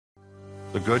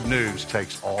The good news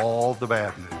takes all the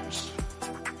bad news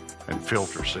and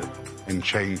filters it and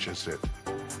changes it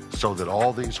so that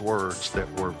all these words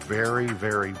that were very,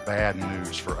 very bad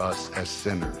news for us as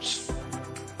sinners,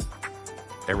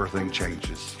 everything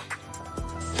changes.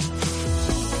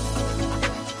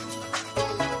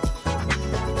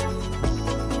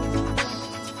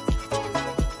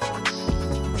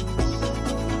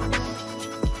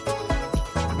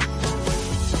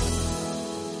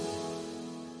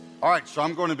 All right, so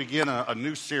I'm going to begin a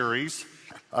new series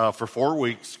for 4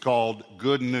 weeks called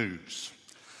Good News.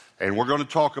 And we're going to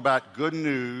talk about good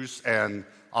news, and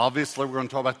obviously we're going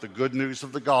to talk about the good news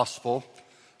of the gospel,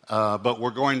 but we're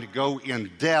going to go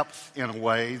in depth in a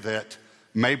way that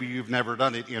maybe you've never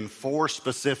done it in 4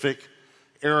 specific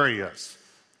areas.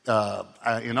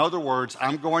 In other words,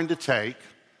 I'm going to take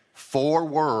 4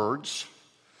 words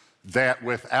that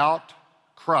without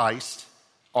Christ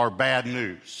are bad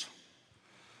news.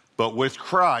 But with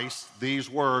Christ, these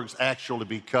words actually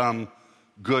become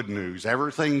good news.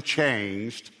 Everything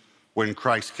changed when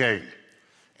Christ came.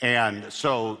 And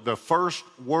so the first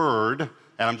word, and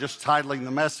I'm just titling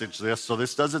the message this, so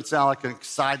this doesn't sound like an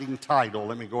exciting title,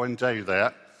 let me go ahead and tell you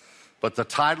that. But the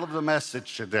title of the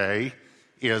message today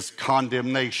is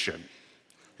condemnation.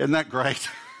 Isn't that great?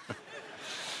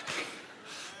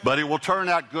 But it will turn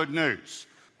out good news.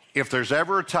 If there's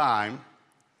ever a time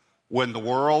when the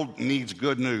world needs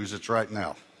good news, it's right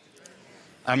now.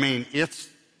 I mean, it's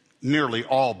nearly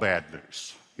all bad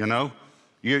news, you know?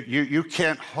 You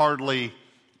can't hardly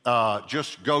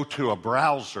just go to a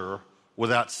browser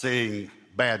without seeing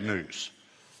bad news.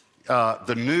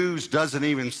 The news doesn't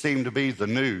even seem to be the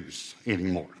news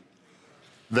anymore.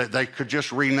 They could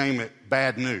just rename it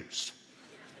bad news.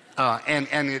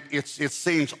 And it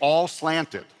seems all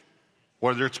slanted,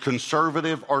 whether it's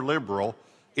conservative or liberal,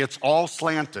 it's all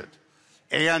slanted.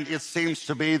 And it seems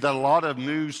to be that a lot of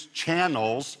news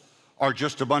channels are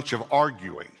just a bunch of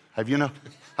arguing. Have you know?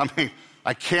 I mean,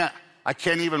 I can't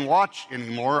even watch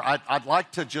anymore. I'd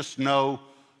like to just know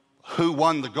who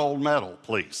won the gold medal,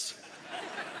 please.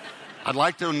 I'd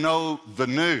like to know the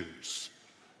news.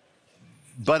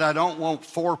 But I don't want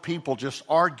 4 people just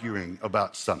arguing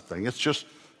about something. It's just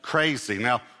crazy.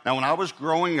 Now when I was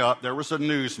growing up, there was a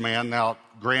newsman. Now,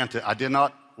 granted, I did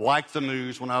not like the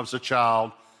news when I was a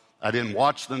child. I didn't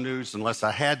watch the news unless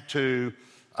I had to,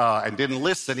 and didn't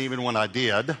listen even when I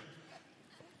did.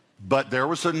 But there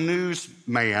was a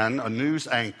newsman, a news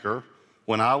anchor,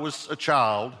 when I was a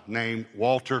child named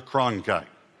Walter Cronkite.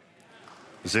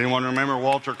 Does anyone remember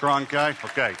Walter Cronkite?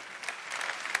 Okay.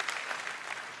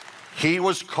 He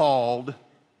was called,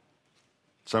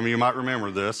 some of you might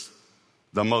remember this,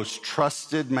 the most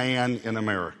trusted man in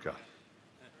America.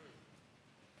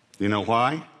 You know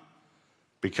why?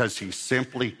 Because he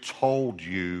simply told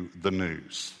you the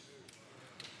news.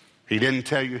 He didn't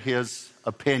tell you his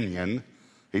opinion.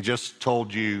 He just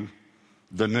told you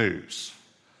the news.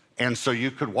 And so you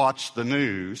could watch the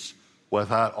news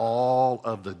without all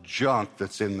of the junk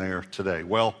that's in there today.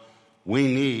 Well,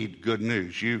 we need good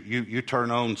news. You turn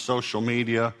on social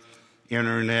media,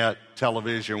 internet,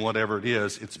 television, whatever it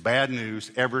is, it's bad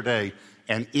news every day.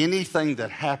 And anything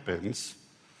that happens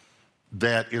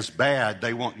that is bad,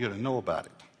 they want you to know about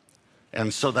it.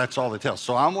 And so that's all they tell.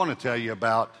 So I want to tell you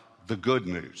about the good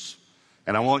news.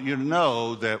 And I want you to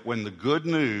know that when the good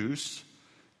news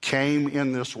came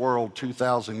in this world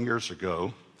 2,000 years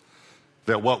ago,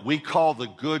 that what we call the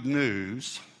good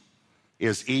news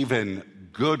is even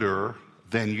gooder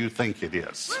than you think it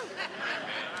is.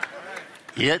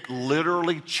 It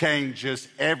literally changes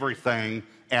everything,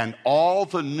 and all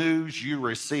the news you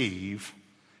receive,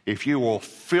 if you will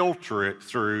filter it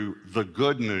through the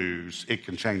good news, it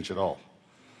can change it all.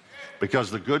 Because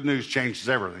the good news changes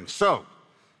everything. So,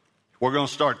 we're going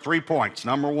to start 3 points.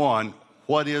 Number 1,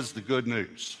 what is the good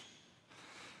news?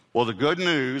 Well, the good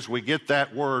news, we get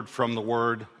that word from the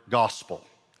word gospel.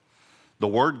 The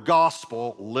word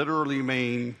gospel literally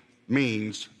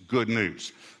means good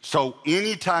news. So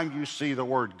anytime you see the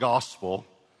word gospel,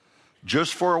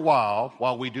 just for a while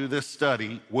we do this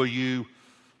study, will you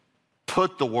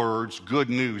put the words good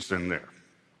news in there?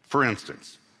 For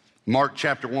instance, Mark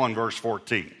chapter 1, verse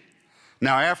 14.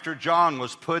 Now, after John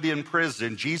was put in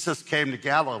prison, Jesus came to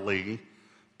Galilee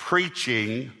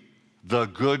preaching the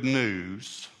good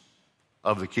news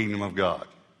of the kingdom of God.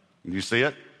 You see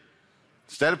it?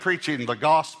 Instead of preaching the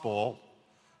gospel,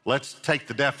 let's take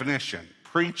the definition.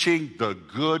 Preaching the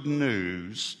good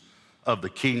news of the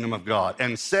kingdom of God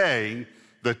and saying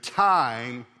the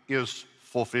time is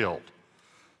fulfilled.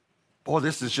 Boy,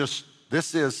 this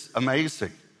is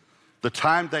amazing. The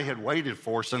time they had waited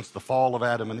for since the fall of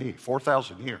Adam and Eve,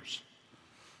 4,000 years.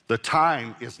 The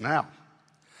time is now.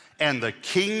 And the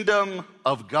kingdom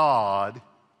of God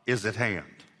is at hand.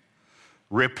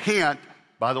 Repent,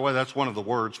 by the way, that's one of the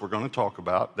words we're going to talk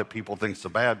about that people think is a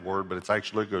bad word, but it's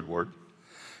actually a good word.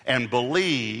 And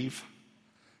believe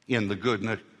in the good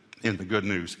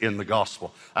news, in the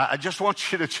gospel. I just want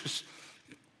you to just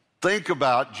think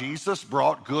about Jesus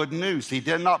brought good news. He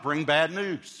did not bring bad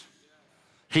news.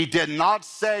 He did not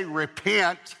say,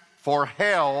 repent, for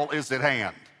hell is at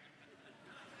hand.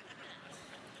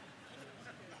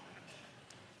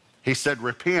 He said,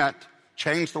 repent,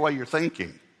 change the way you're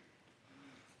thinking,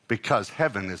 because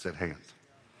heaven is at hand.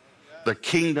 The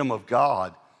kingdom of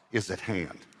God is at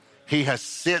hand. He has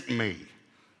sent me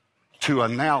to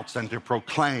announce and to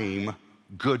proclaim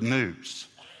good news.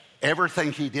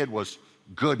 Everything he did was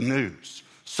good news.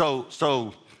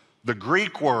 So the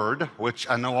Greek word, which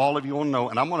I know all of you will know,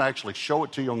 and I'm going to actually show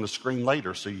it to you on the screen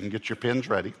later so you can get your pens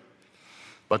ready.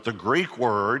 But the Greek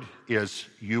word is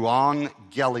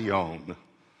euangelion.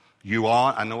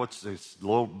 I know it's a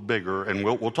little bigger, and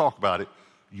we'll talk about it.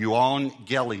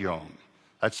 Euangelion.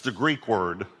 That's the Greek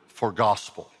word for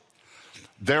gospel.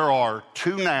 There are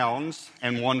two nouns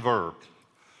and one verb.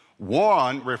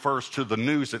 One refers to the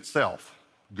news itself.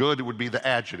 Good would be the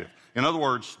adjective. In other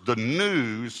words, the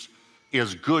news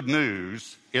is good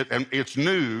news. It's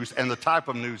news, and the type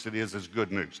of news it is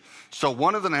good news. So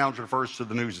one of the nouns refers to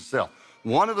the news itself.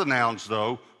 One of the nouns,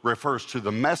 though, refers to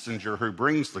the messenger who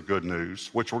brings the good news,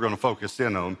 which we're going to focus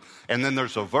in on. And then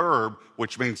there's a verb,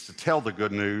 which means to tell the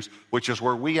good news, which is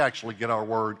where we actually get our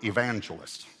word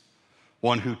evangelist.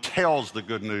 One who tells the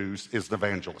good news is the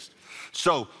evangelist.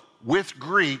 So with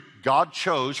Greek, God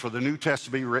chose for the New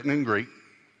Testament to be written in Greek.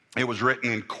 It was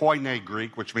written in Koine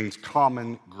Greek, which means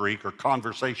common Greek or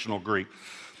conversational Greek.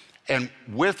 And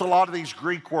with a lot of these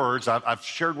Greek words, I've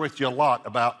shared with you a lot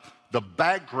about the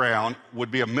background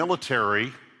would be a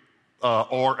military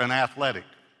or an athletic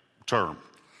term.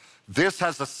 This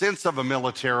has a sense of a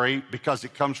military because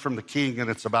it comes from the king and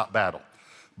it's about battle.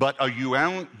 But a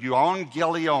euangelion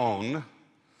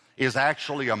is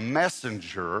actually a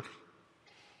messenger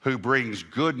who brings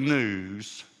good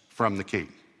news from the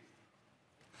king.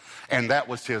 And that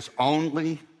was his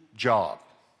only job.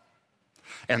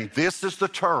 And this is the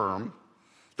term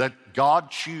that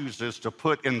God chooses to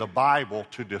put in the Bible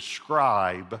to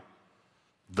describe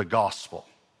the gospel.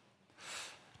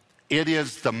 It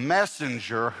is the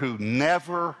messenger who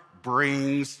never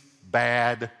brings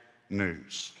bad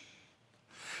news.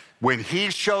 When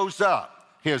he shows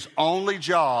up, his only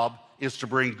job is to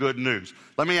bring good news.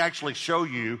 Let me actually show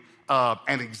you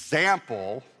an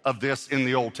example of this in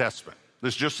the Old Testament.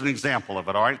 This is just an example of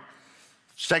it, all right?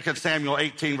 2 Samuel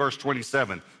 18, verse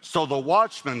 27. So the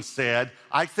watchman said,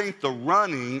 I think the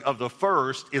running of the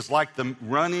first is like the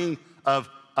running of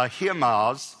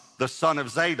Ahimaaz, the son of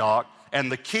Zadok.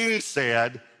 And the king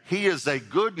said, he is a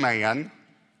good man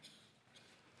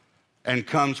and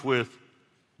comes with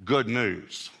good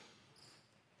news.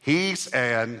 He's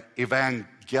an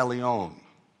evangelion.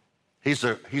 He's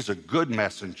a good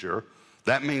messenger.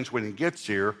 That means when he gets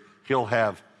here, he'll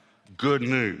have good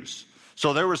news.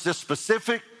 So there was this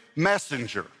specific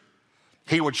messenger.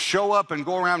 He would show up and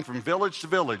go around from village to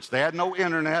village. They had no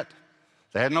internet.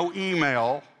 They had no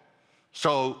email.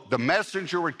 So the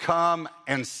messenger would come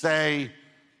and say,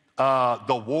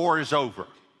 the war is over.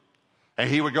 And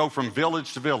he would go from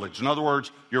village to village. In other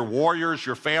words, your warriors,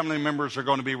 your family members are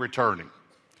going to be returning.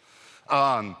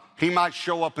 He might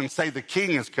show up and say the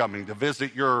king is coming to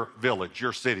visit your village,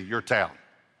 your city, your town.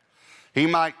 He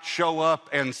might show up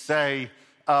and say,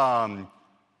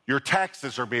 your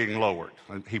taxes are being lowered.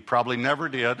 He probably never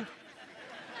did.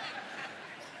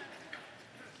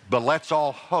 But let's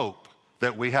all hope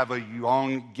that we have a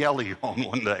euangelion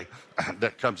one day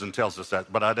that comes and tells us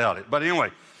that, but I doubt it. But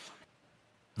anyway,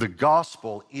 the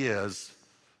gospel is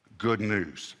good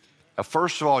news. Now,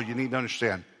 first of all, you need to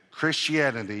understand,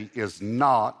 Christianity is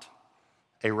not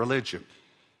a religion.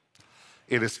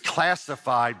 It is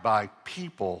classified by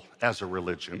people as a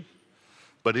religion,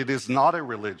 but it is not a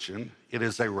religion. It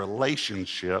is a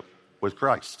relationship with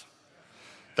Christ.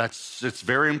 It's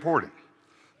very important.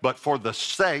 But for the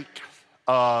sake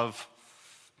of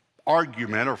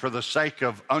argument or for the sake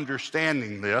of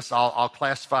understanding this, I'll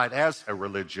classify it as a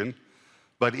religion,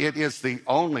 but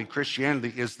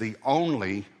Christianity is the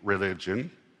only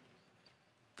religion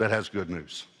that has good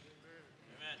news.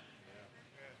 Amen.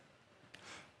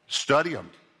 Study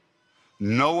them.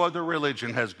 No other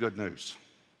religion has good news.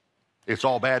 It's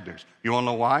all bad news. You want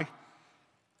to know why?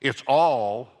 It's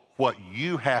all what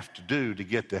you have to do to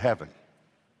get to heaven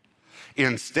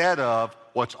instead of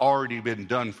what's already been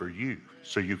done for you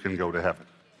so you can go to heaven.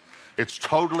 It's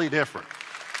totally different.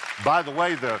 By the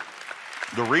way, the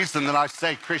reason that I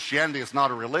say Christianity is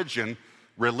not a religion,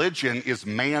 religion is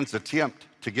man's attempt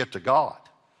to get to God.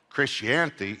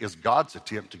 Christianity is God's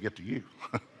attempt to get to you.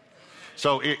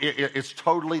 So it's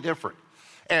totally different.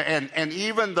 And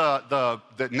even the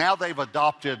now they've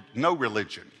adopted no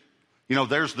religion. You know,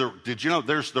 there's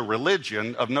the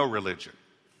religion of no religion.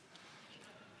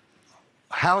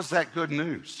 How is that good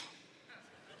news?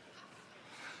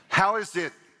 How is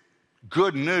it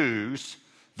good news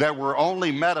that we're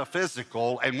only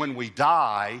metaphysical and when we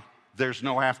die, there's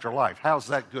no afterlife? How's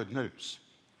that good news?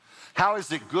 How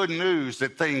is it good news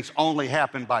that things only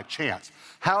happen by chance?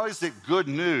 How is it good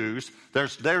news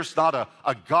there's not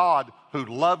a God who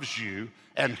loves you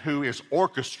and who is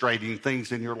orchestrating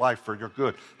things in your life for your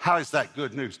good? How is that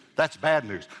good news? That's bad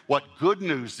news. What good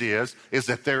news is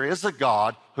that there is a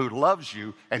God who loves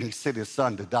you and he sent his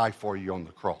son to die for you on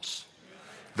the cross.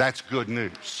 That's good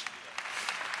news.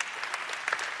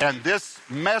 And this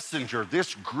messenger,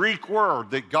 this Greek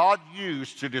word that God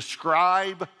used to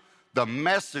describe the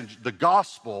message, the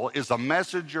gospel, is a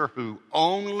messenger who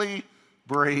only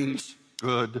brings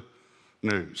good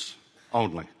news.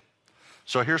 Only.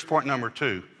 So here's point number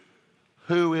 2.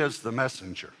 Who is the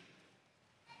messenger?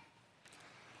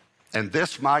 And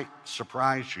this might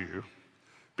surprise you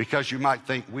because you might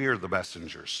think we're the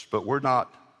messengers, but we're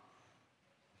not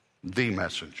the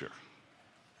messenger.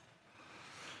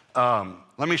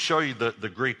 Let me show you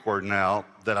the Greek word now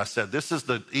that I said. This is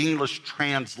the English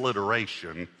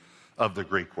transliteration of the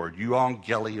Greek word,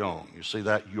 euangelion. You see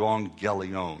that?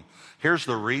 Euangelion. Here's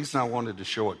the reason I wanted to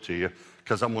show it to you,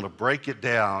 because I'm going to break it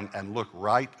down and look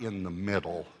right in the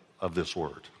middle of this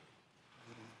word.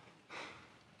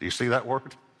 Do you see that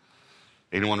word?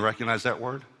 Anyone recognize that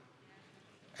word?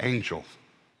 Angel.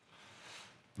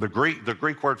 The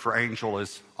Greek word for angel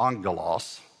is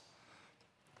angelos,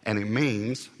 and it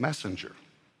means messenger.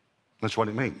 That's what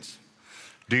it means.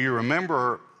 Do you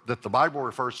remember that the Bible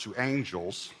refers to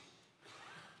angels,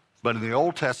 but in the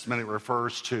Old Testament it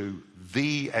refers to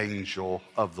the angel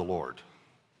of the Lord?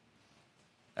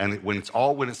 And when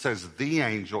it says the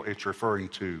angel, it's referring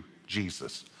to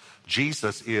Jesus.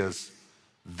 Jesus is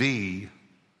the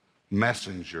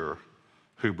messenger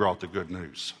who brought the good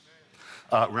news.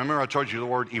 Remember I told you the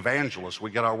word evangelist.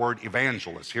 We get our word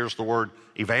evangelist. Here's the word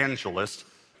evangelist.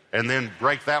 And then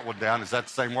break that one down. Is that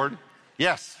the same word?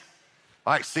 Yes.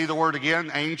 All right, see the word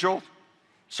again, angel?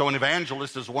 So an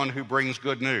evangelist is one who brings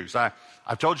good news. I've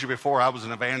told you before I was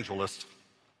an evangelist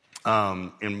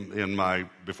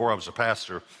before I was a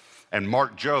pastor. And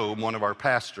Mark Job, one of our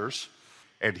pastors,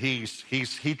 and he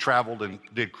traveled and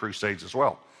did crusades as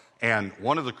well. And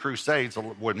one of the crusades,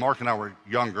 when Mark and I were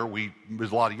younger,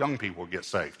 there's a lot of young people get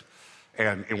saved.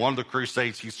 And in one of the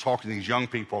crusades, he's talking to these young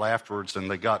people afterwards, and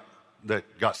that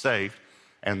got saved.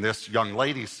 And this young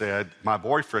lady said, my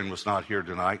boyfriend was not here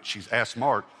tonight. She's asked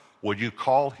Mark, would you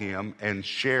call him and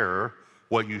share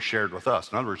what you shared with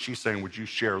us? In other words, she's saying, would you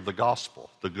share the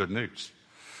gospel, the good news?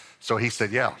 So he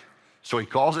said, yeah. So he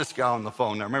calls this guy on the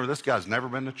phone. Now remember, this guy's never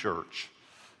been to church,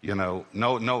 never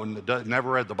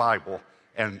read the Bible.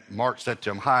 And Mark said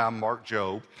to him, hi, I'm Mark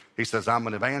Job. He says, I'm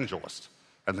an evangelist.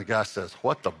 And the guy says,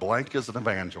 what the blank is an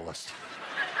evangelist?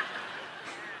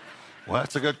 Well,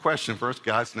 that's a good question for this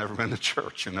guy that's never been to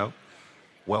church,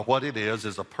 Well, what it is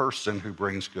a person who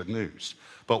brings good news.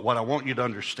 But what I want you to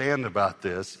understand about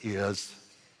this is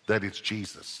that it's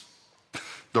Jesus.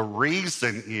 The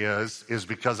reason is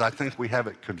because I think we have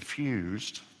it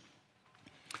confused,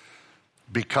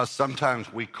 because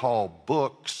sometimes we call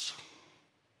books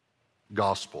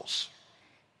gospels.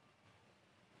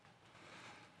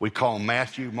 We call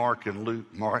Matthew, Mark,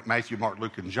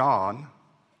 Luke, and John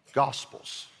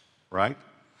gospels, right?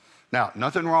 Now,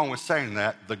 nothing wrong with saying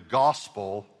that, the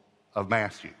gospel of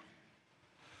Matthew.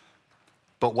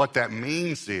 But what that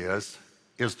means is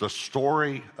the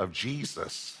story of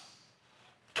Jesus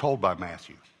told by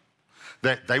Matthew.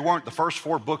 That they weren't, the first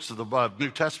 4 books of the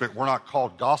New Testament were not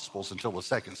called gospels until the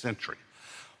 2nd century.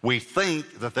 We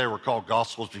think that they were called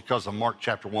gospels because of Mark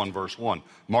chapter 1, verse 1.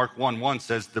 Mark 1:1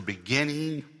 says, the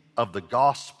beginning of the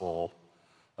gospel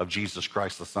of Jesus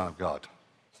Christ, the Son of God.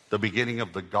 The beginning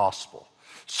of the gospel.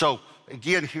 So,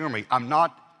 again, hear me. I'm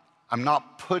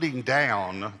not putting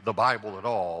down the Bible at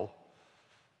all.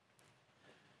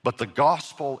 But the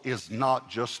gospel is not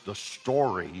just the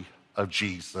story of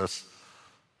Jesus.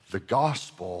 The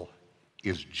gospel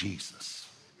is Jesus.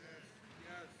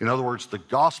 In other words, the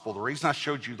gospel, the reason I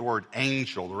showed you the word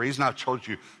angel, the reason I told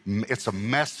you it's a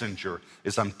messenger,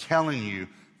 is I'm telling you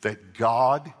that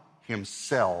God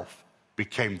himself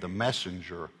became the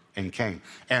messenger and came.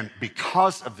 And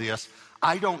because of this,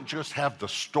 I don't just have the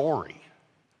story.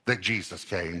 that Jesus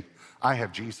came. I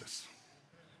have Jesus.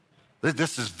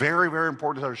 This is very, very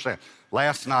important to understand.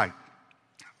 Last night,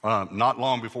 not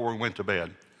long before we went to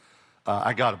bed,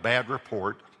 I got a bad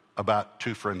report about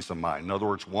two friends of mine. In other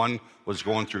words, one was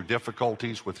going through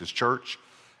difficulties with his church,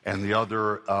 and the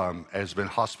other has been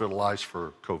hospitalized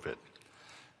for COVID.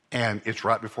 And it's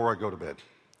right before I go to bed.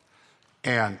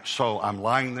 And so I'm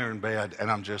lying there in bed, and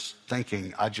I'm just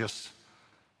thinking,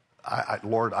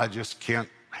 Lord, I just can't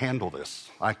handle this.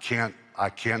 I can't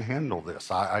handle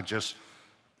this.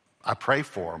 I pray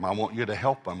for him. I want you to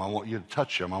help him. I want you to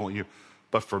touch him.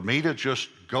 But for me to just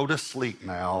go to sleep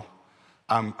now,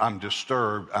 I'm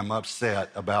disturbed. I'm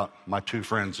upset about my two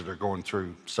friends that are going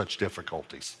through such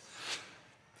difficulties.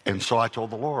 And so I told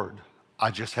the Lord,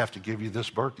 I just have to give you this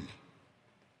burden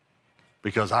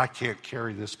because I can't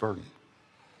carry this burden.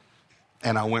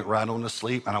 And I went right on to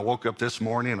sleep, and I woke up this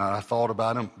morning, and I thought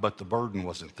about him, but the burden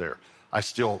wasn't there. I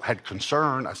still had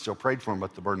concern. I still prayed for him,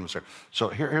 but the burden was there. So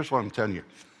here's what I'm telling you.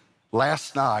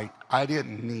 Last night, I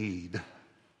didn't need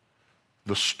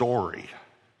the story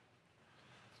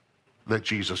that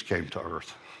Jesus came to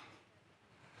earth.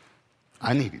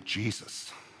 I needed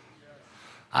Jesus.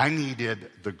 I needed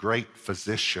the great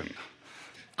physician.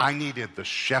 I needed the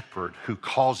shepherd who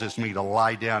causes me to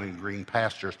lie down in green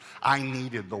pastures. I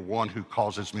needed the one who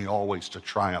causes me always to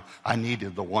triumph. I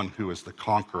needed the one who is the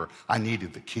conqueror. I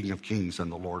needed the King of Kings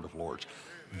and the Lord of Lords.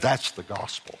 That's the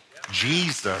gospel.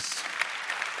 Jesus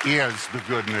is the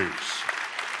good news.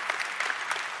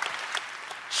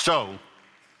 So,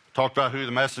 talked about who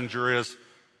the messenger is.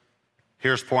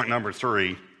 Here's point number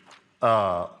 3.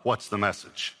 What's the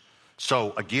message?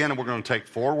 So, again, we're going to take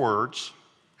 4 words.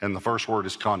 And the first word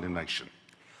is condemnation.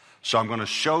 So I'm going to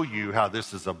show you how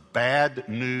this is a bad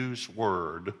news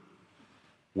word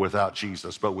without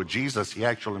Jesus. But with Jesus, he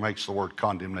actually makes the word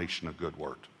condemnation a good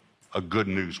word. A good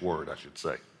news word, I should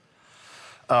say.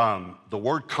 The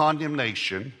word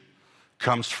condemnation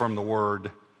comes from the word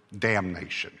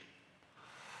damnation.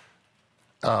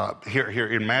 Here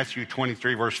in Matthew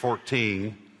 23, verse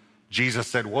 14, Jesus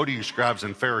said, "Woe to you, scribes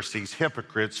and Pharisees,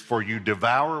 hypocrites, for you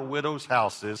devour widows'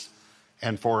 houses,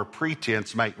 and for a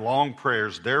pretense make long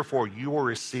prayers. Therefore you will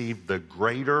receive the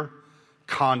greater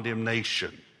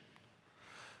condemnation."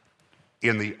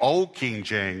 In the Old King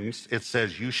James, it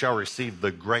says, "You shall receive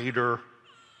the greater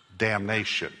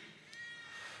damnation."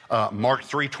 Mark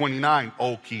 3:29,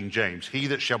 Old King James, "He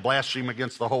that shall blaspheme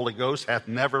against the Holy Ghost hath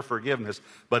never forgiveness,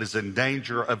 but is in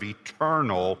danger of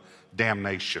eternal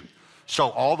damnation." So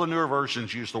all the newer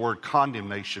versions use the word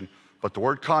condemnation, but the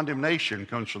word condemnation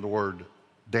comes from the word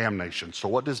damnation. So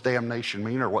what does damnation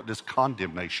mean, or what does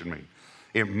condemnation mean?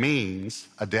 It means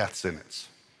a death sentence.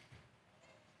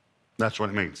 That's what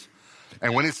it means.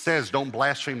 And when it says don't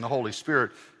blaspheme the Holy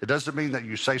Spirit, it doesn't mean that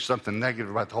you say something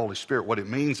negative about the Holy Spirit. What it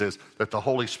means is that the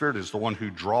Holy Spirit is the one who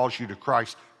draws you to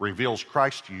Christ, reveals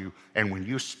Christ to you, and when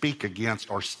you speak against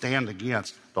or stand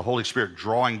against the Holy Spirit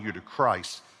drawing you to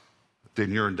Christ,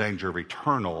 then you're in danger of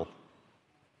eternal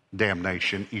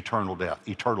damnation, eternal death,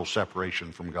 eternal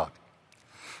separation from God.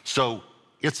 So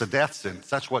it's a death sentence.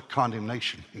 That's what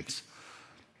condemnation means.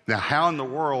 Now, how in the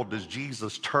world does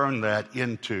Jesus turn that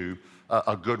into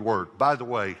a good word? By the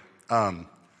way,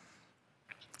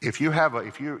 if you have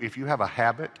a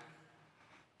habit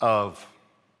of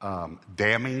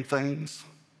damning things,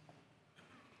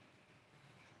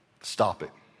 stop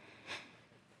it.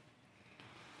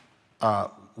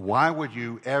 Why would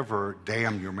you ever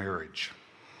damn your marriage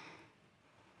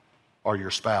or your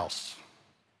spouse?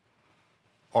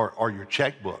 Or your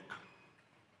checkbook,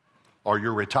 or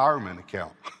your retirement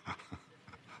account?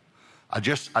 I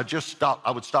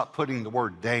would stop putting the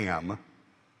word damn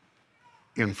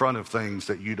in front of things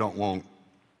that you don't want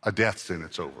a death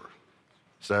sentence over.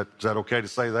 Is that okay to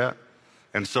say that?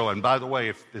 And by the way,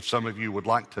 if some of you would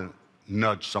like to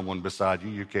nudge someone beside you,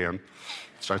 you can.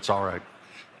 So it's all right.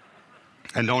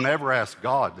 And don't ever ask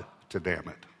God to damn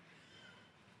it.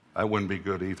 That wouldn't be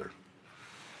good either.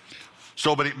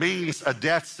 So, but it means a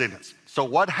death sentence. So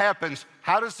what happens,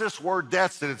 how does this word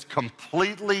death sentence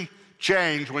completely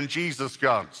change when Jesus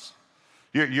comes?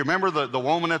 You remember the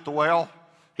woman at the well?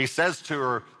 He says to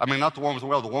her, not the woman at the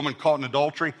well, the woman caught in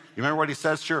adultery. You remember what he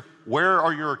says to her? "Where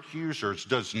are your accusers?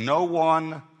 Does no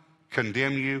one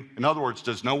condemn you?" In other words,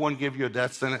 does no one give you a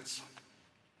death sentence?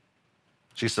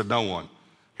 She said, "No one."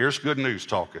 Here's good news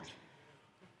talking.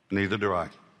 Neither do I.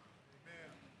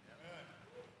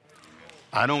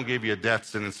 I don't give you a death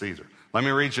sentence either. Let me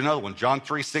read you another one. John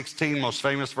 3:16, most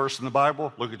famous verse in the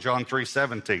Bible. Look at John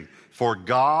 3:17. "For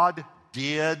God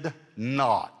did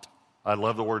not," I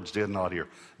love the words did not here,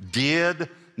 "did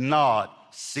not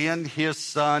send his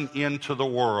Son into the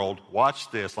world, watch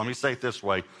this, let me say it this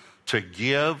way, to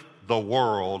give the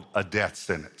world a death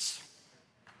sentence.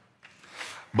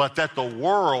 But that the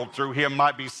world through him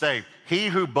might be saved. He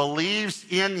who believes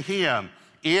in him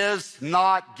is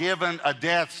not given a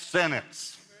death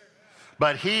sentence.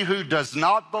 But he who does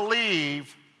not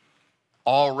believe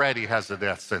already has a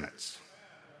death sentence.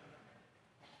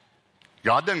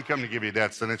 God didn't come to give you a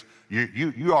death sentence.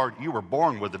 You were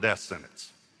born with a death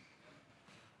sentence.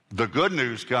 The good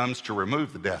news comes to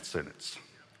remove the death sentence.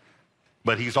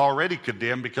 But he's already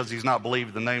condemned because he's not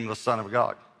believed the name of the Son of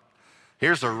God.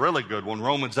 Here's a really good one,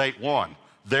 Romans 8:1.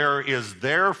 There is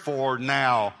therefore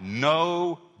now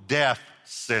no death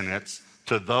sentence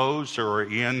to those who are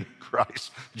in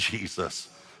Christ Jesus,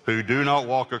 who do not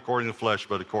walk according to the flesh,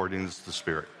 but according to the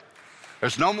Spirit.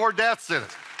 There's no more death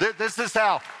sentence. This is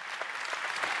how.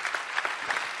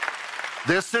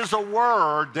 This is a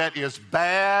word that is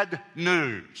bad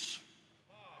news.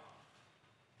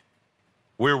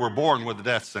 We were born with a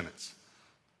death sentence.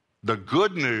 The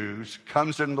good news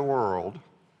comes into the world,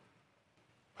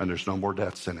 and there's no more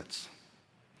death sentence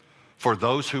for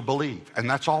those who believe. And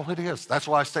that's all it is. That's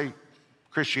why I say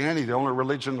Christianity, the only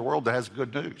religion in the world that has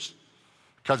good news.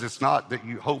 Because it's not that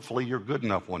hopefully you're good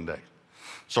enough one day.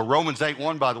 So Romans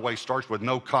 8:1, by the way, starts with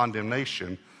no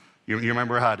condemnation. You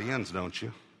remember how it ends, don't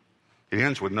you? It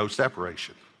ends with no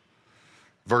separation.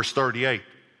 Verse 38,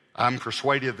 I'm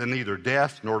persuaded that neither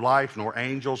death, nor life, nor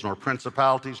angels, nor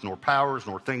principalities, nor powers,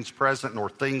 nor things present, nor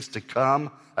things to come.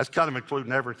 That's kind of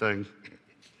including everything.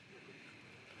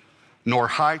 Nor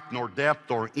height, nor depth,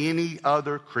 nor any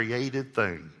other created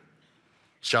thing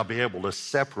shall be able to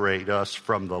separate us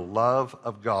from the love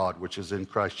of God, which is in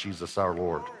Christ Jesus our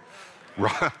Lord.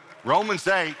 Romans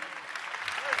 8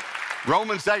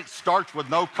 starts with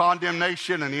no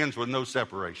condemnation and ends with no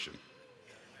separation.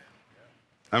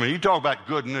 I mean, you talk about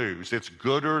good news. It's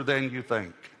gooder than you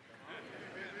think.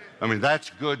 I mean, that's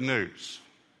good news.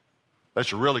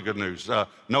 That's really good news.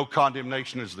 No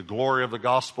condemnation is the glory of the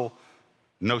gospel.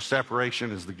 No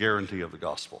separation is the guarantee of the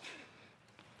gospel.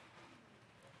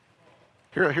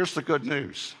 Here's the good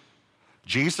news.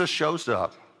 Jesus shows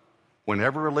up when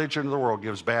every religion in the world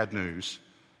gives bad news,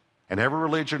 and every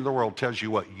religion in the world tells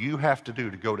you what you have to do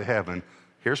to go to heaven.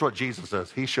 Here's what Jesus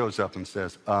does. He shows up and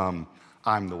says, I'm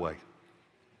the way.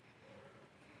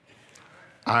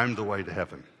 I'm the way to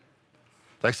heaven.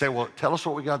 They say, well, tell us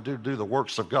what we got to do the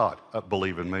works of God.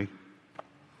 Believe in me.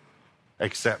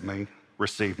 Accept me.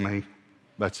 Receive me.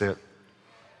 That's it.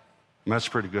 And that's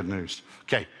pretty good news.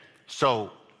 Okay,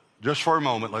 so just for a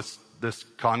moment, this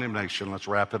condemnation, let's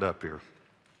wrap it up here.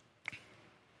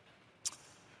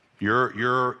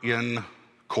 You're in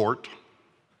court,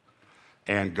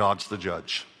 and God's the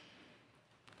judge.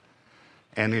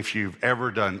 And if you've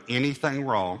ever done anything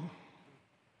wrong,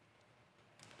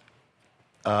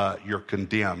 you're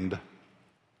condemned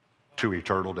to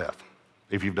eternal death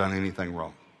if you've done anything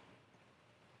wrong.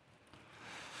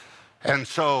 And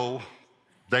so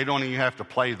they don't even have to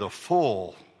play the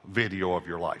full video of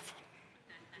your life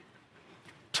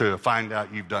to find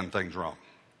out you've done things wrong.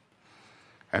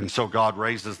 And so God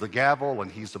raises the gavel, and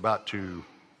he's about to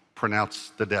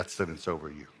pronounce the death sentence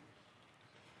over you.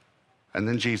 And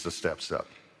then Jesus steps up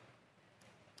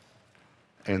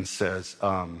and says,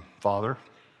 Father,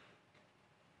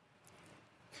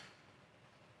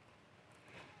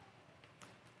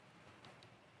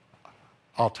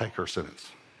 I'll take her sentence.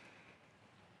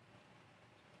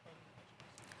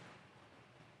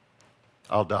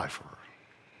 I'll die for her.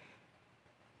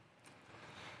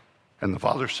 And the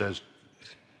Father says,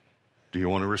 do you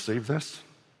want to receive this?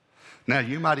 Now,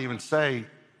 you might even say,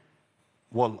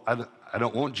 well, I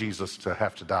don't want Jesus to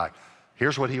have to die.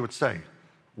 Here's what he would say.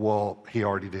 Well, he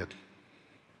already did.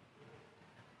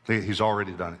 He's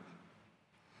already done it.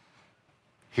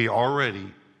 He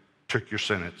already took your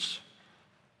sentence.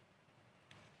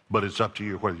 But it's up to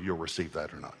you whether you'll receive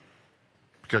that or not.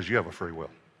 Because you have a free will.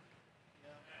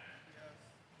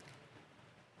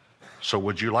 So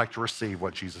would you like to receive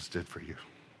what Jesus did for you?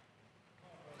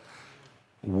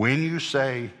 When you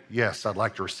say, yes, I'd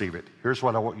like to receive it, here's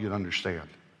what I want you to understand.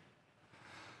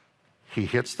 He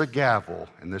hits the gavel,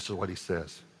 and this is what he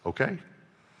says, okay?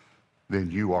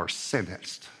 Then you are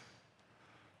sentenced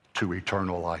to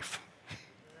eternal life.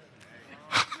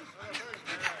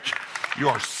 You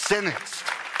are sentenced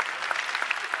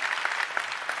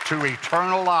to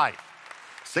eternal life.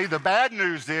 See, the bad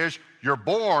news is you're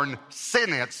born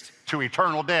sentenced to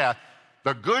eternal death.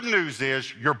 The good news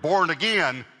is you're born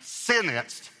again,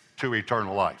 sentenced to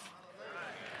eternal life.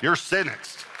 You're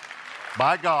sentenced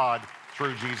by God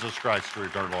through Jesus Christ to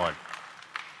eternal life.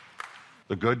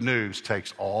 The good news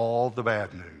takes all the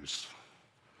bad news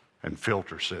and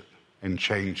filters it and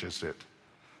changes it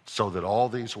so that all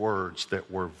these words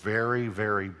that were very,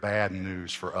 very bad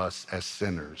news for us as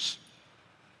sinners,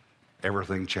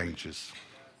 everything changes.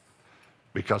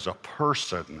 Because a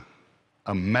person,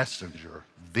 a messenger,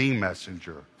 the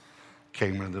messenger,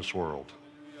 came into this world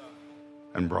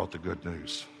and brought the good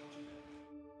news.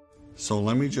 So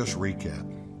let me just recap.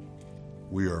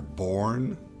 We are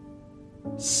born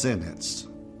sentenced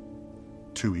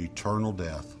to eternal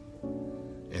death,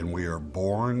 and we are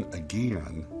born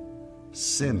again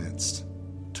sentenced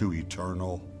to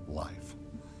eternal life.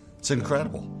 It's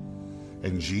incredible.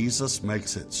 And Jesus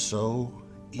makes it so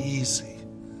easy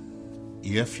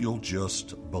if you'll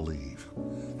just believe.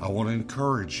 I want to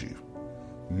encourage you.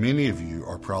 Many of you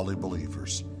are probably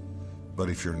believers, but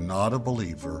if you're not a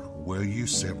believer, will you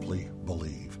simply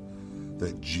believe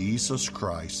that Jesus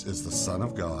Christ is the Son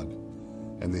of God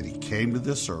and that he came to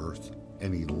this earth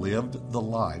and he lived the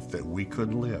life that we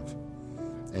couldn't live,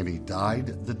 and he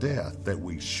died the death that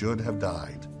we should have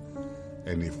died.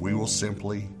 And if we will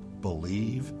simply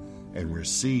believe and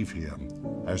receive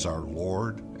him as our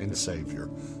Lord and Savior,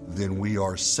 then we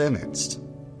are sentenced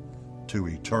to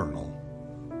eternal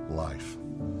life.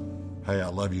 Hey, I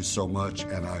love you so much,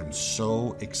 and I'm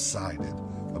so excited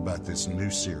about this new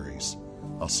series.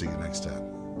 I'll see you next time.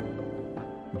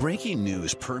 Breaking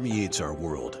news permeates our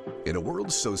world. In a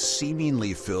world so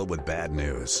seemingly filled with bad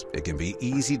news, it can be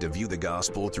easy to view the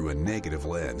gospel through a negative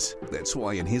lens. That's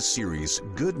why in his series,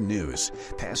 Good News,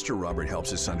 Pastor Robert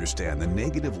helps us understand the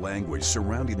negative language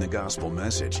surrounding the gospel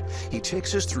message. He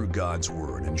takes us through God's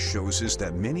word and shows us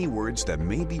that many words that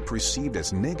may be perceived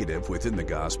as negative within the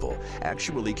gospel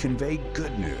actually convey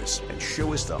good news and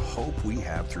show us the hope we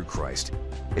have through Christ.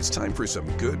 It's time for some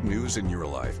good news in your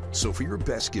life. So for your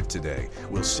best gift today,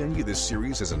 we'll send you this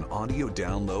series as an audio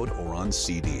download or on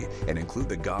CD and include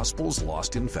the Gospels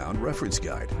Lost and Found Reference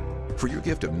Guide. For your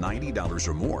gift of $90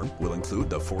 or more, we'll include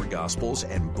the 4 Gospels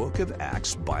and Book of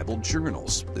Acts Bible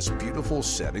Journals. This beautiful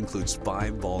set includes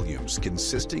 5 volumes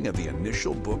consisting of the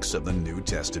initial books of the New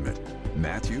Testament: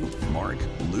 Matthew, Mark,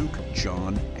 Luke,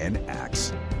 John, and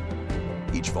Acts.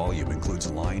 Each volume includes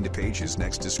lined pages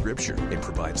next to Scripture and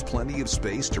provides plenty of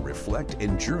space to reflect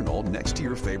and journal next to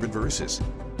your favorite verses.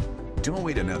 Don't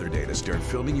wait another day to start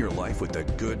filling your life with the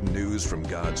good news from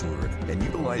God's Word, and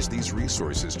utilize these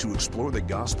resources to explore the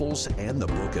Gospels and the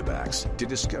Book of Acts to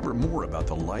discover more about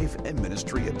the life and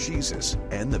ministry of Jesus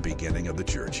and the beginning of the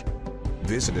church.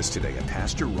 Visit us today at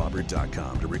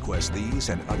PastorRobert.com to request these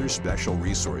and other special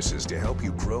resources to help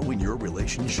you grow in your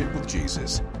relationship with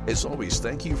Jesus. As always,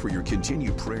 thank you for your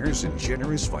continued prayers and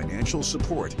generous financial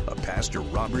support of Pastor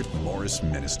Robert Morris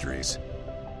Ministries.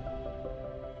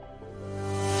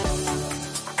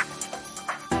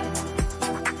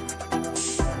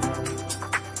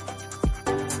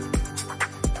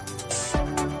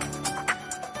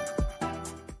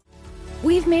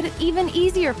 We've made it even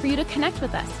easier for you to connect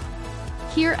with us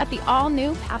here at the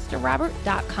all-new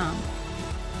PastorRobert.com.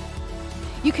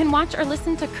 You can watch or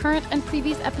listen to current and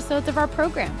previous episodes of our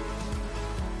program,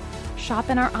 shop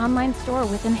in our online store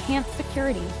with enhanced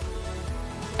security,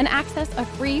 and access a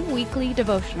free weekly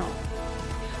devotional.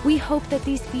 We hope that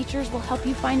these features will help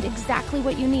you find exactly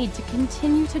what you need to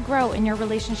continue to grow in your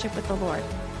relationship with the Lord.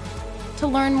 To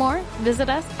learn more, visit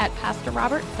us at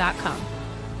PastorRobert.com.